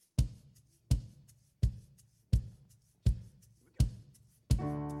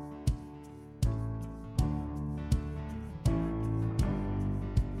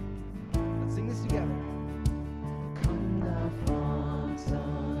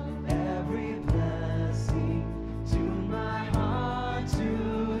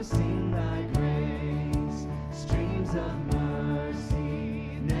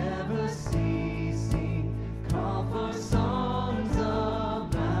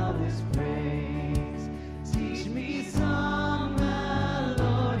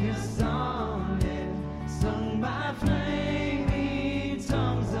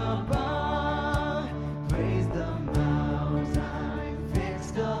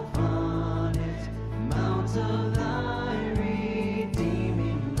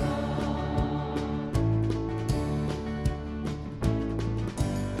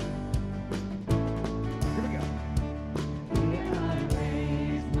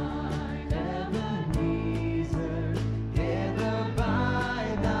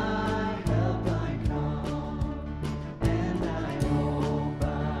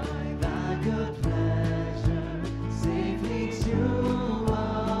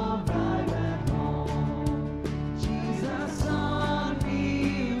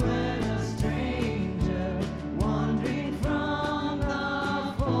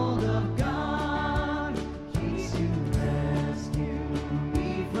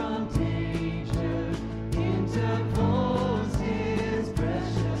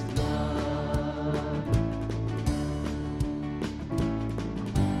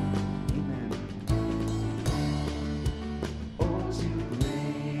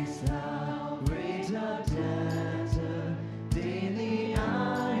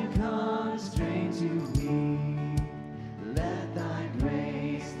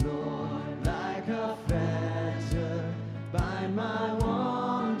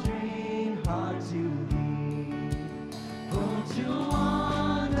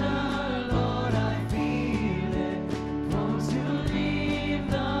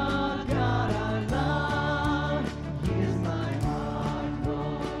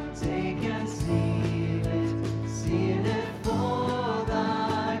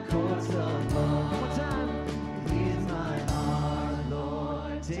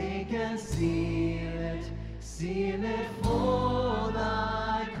Seal it for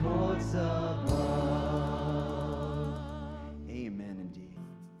thy courts above. Amen indeed.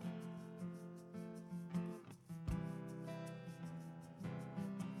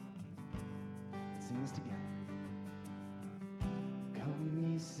 Let's sing this together. Come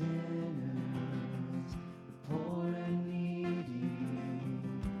ye sinners, the poor and needy,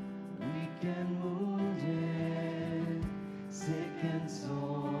 weak and wounded, sick and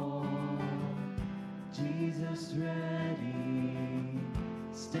sore. Jesus ready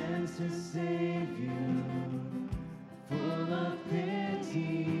stands to save you, full of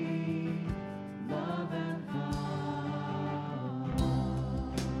pity, love and power.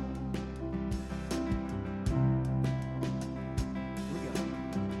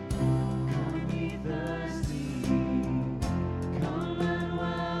 Come ye thirsty, come and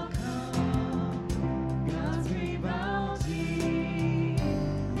welcome God's great bounty,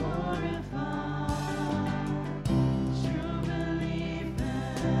 glorified. True belief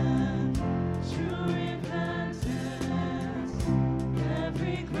and true repentance,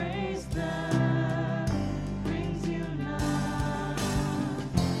 every grace that brings you nigh.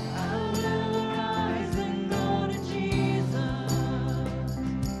 I will arise and go to Jesus.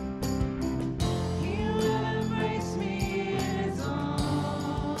 He will embrace me in His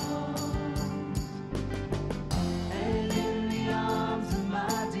arms, and in the arms of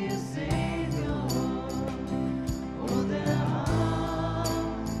my dear Savior, oh, there are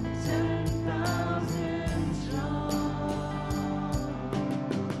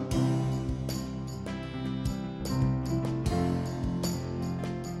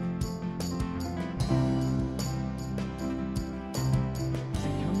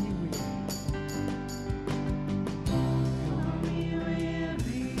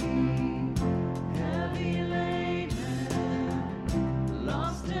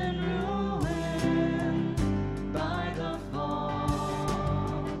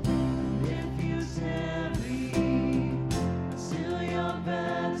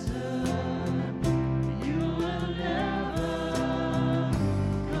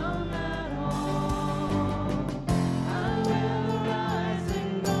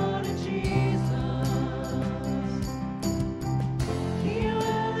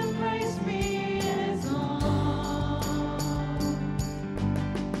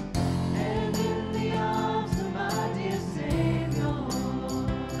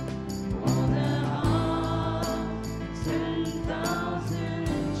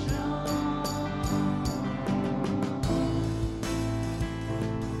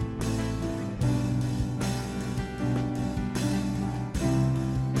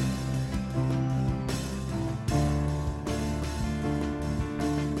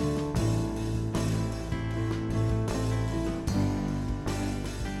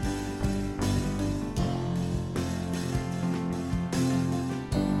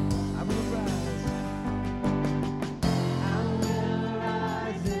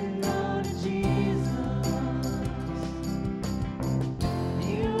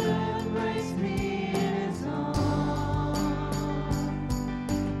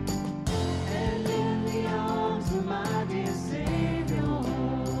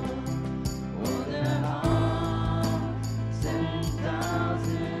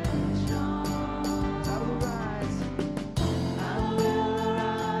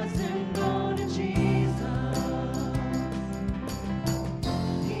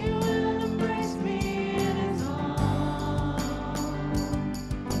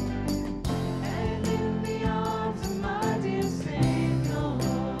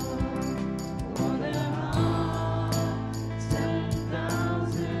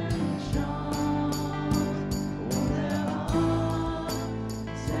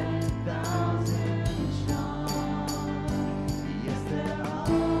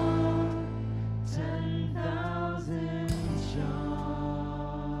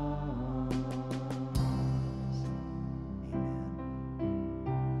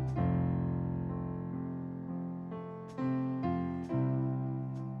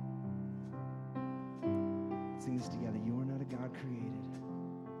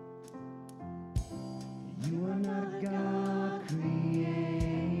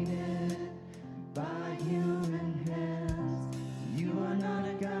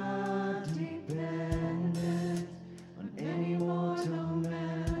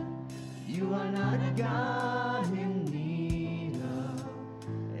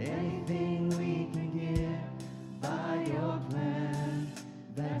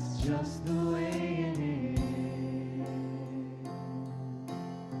just the way it is.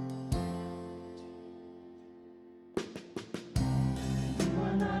 You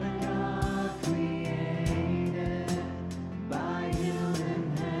are not a God created by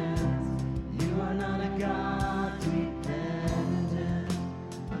human hands. You are not a God dependent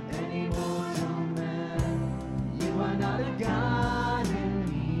on any mortal man. You are not a God in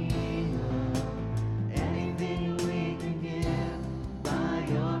need of anything we can give by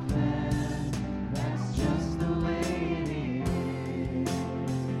your plan. That's just the way it is.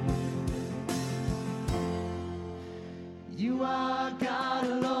 You are God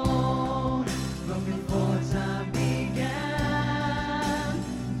alone from before time began.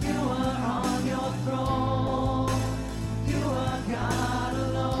 You are on your throne. You are God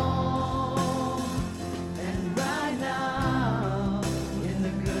alone. And right now, in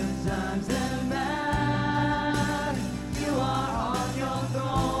the good times and bad, you are on your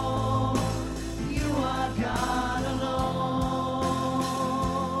throne. You are God alone.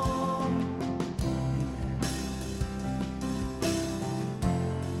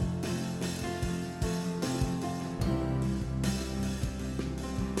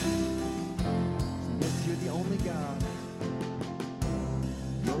 Yes, you're the only God.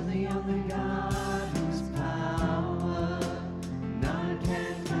 You're the only God whose power none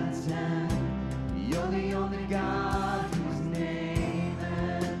can contend. You're the only God whose name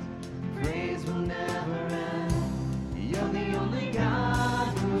and praise will never end. You're the only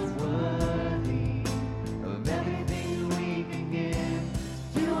God who's worthy of everything we can give.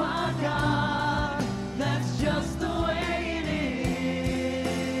 You are God, that's just the way it is.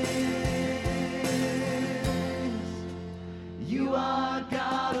 You are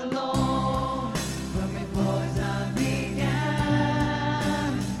God alone from before time began.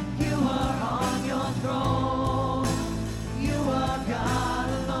 You are on your throne. You are God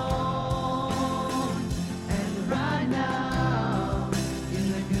alone. And right now,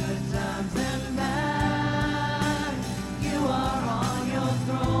 in the good times and bad, you are on your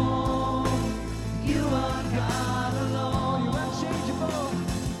throne. You are God alone. You're unchangeable.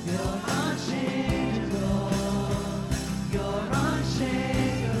 You're unchangeable. You're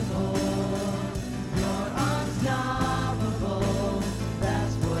unshakable. You're unstoppable.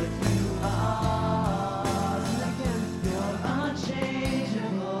 That's what you are. Sing that again. You're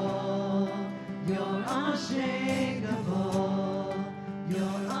unchangeable. You're unshakable.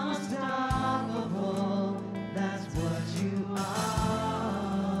 You're unstoppable. That's what you are.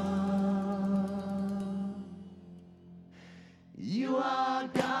 You are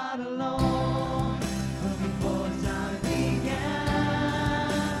God alone from before time began.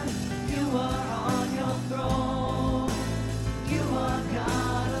 You are on your throne. You are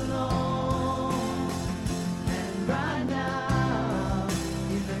God alone. And right now,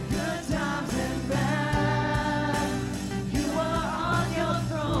 in the good times and bad, you are on your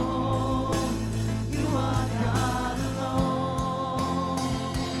throne. You are God alone.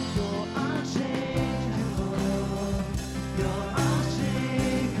 You're unchangeable. You're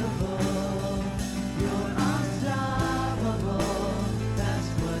unshakable. You're unstoppable. That's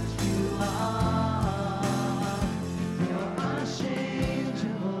what you are. You're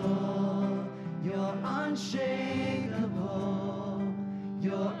unchangeable. You're unshakable.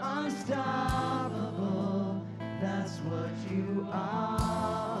 You're unstoppable. That's what you are.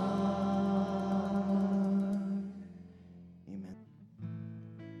 Amen.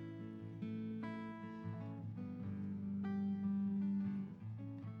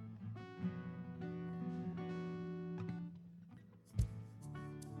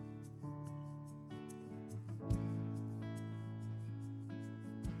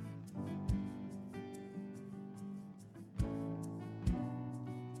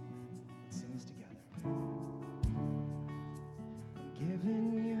 Let's sing this together.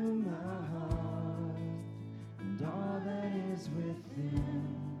 Giving you my heart and all that is within.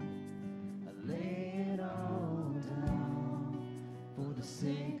 I lay it all down for the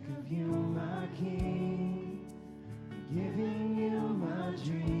sake of you, my King. Giving you my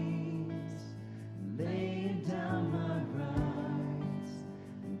dreams.